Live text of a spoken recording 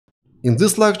In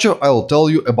this lecture, I'll tell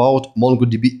you about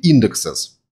MongoDB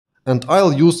indexes, and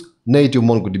I'll use native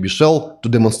MongoDB shell to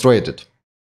demonstrate it.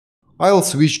 I'll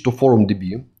switch to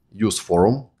forumDB, use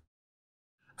forum,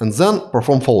 and then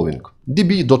perform following: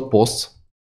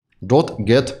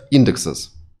 db.posts.getIndexes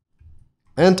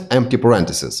and empty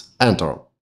parentheses, enter.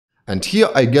 And here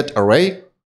I get array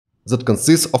that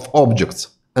consists of objects,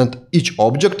 and each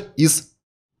object is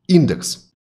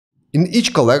index. In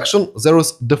each collection there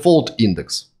is default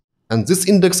index, and this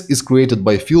index is created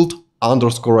by field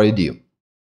 _id.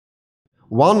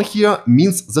 1 here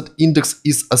means that index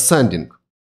is ascending.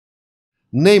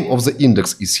 Name of the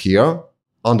index is here,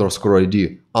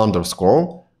 _id_,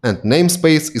 and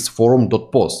namespace is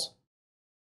forum.posts.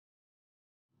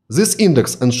 This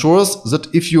index ensures that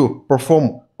if you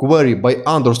perform query by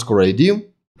 _id,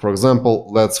 for example,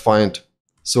 let's find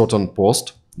certain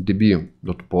post,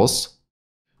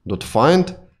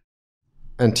 db.posts.find,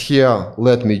 and here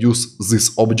let me use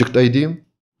this object ID.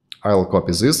 I'll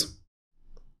copy this,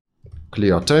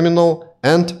 clear terminal,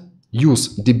 and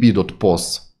use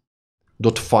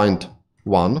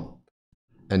db.posts.find1,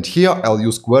 and here I'll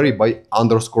use query by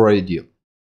 _id.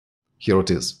 Here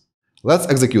it is. Let's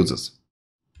execute this.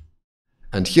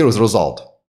 And here is the result.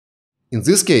 In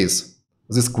this case,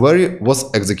 this query was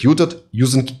executed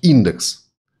using index.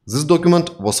 This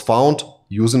document was found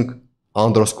using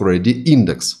 _id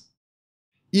index.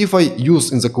 If I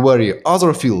use in the query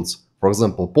other fields, for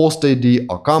example post ID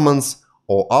or comments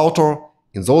or author,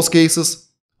 in those cases,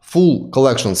 full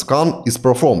collection scan is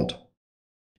performed.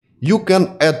 You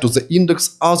can add to the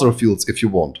index other fields if you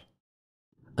want.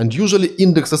 And usually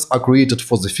indexes are created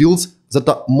for the fields that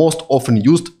are most often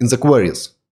used in the queries.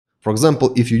 For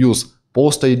example, if you use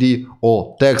post ID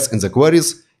or text in the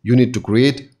queries, you need to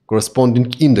create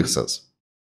corresponding indexes.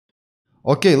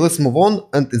 Okay, let's move on,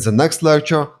 and in the next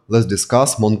lecture, let's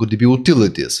discuss MongoDB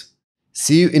utilities.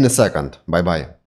 See you in a second. Bye-bye.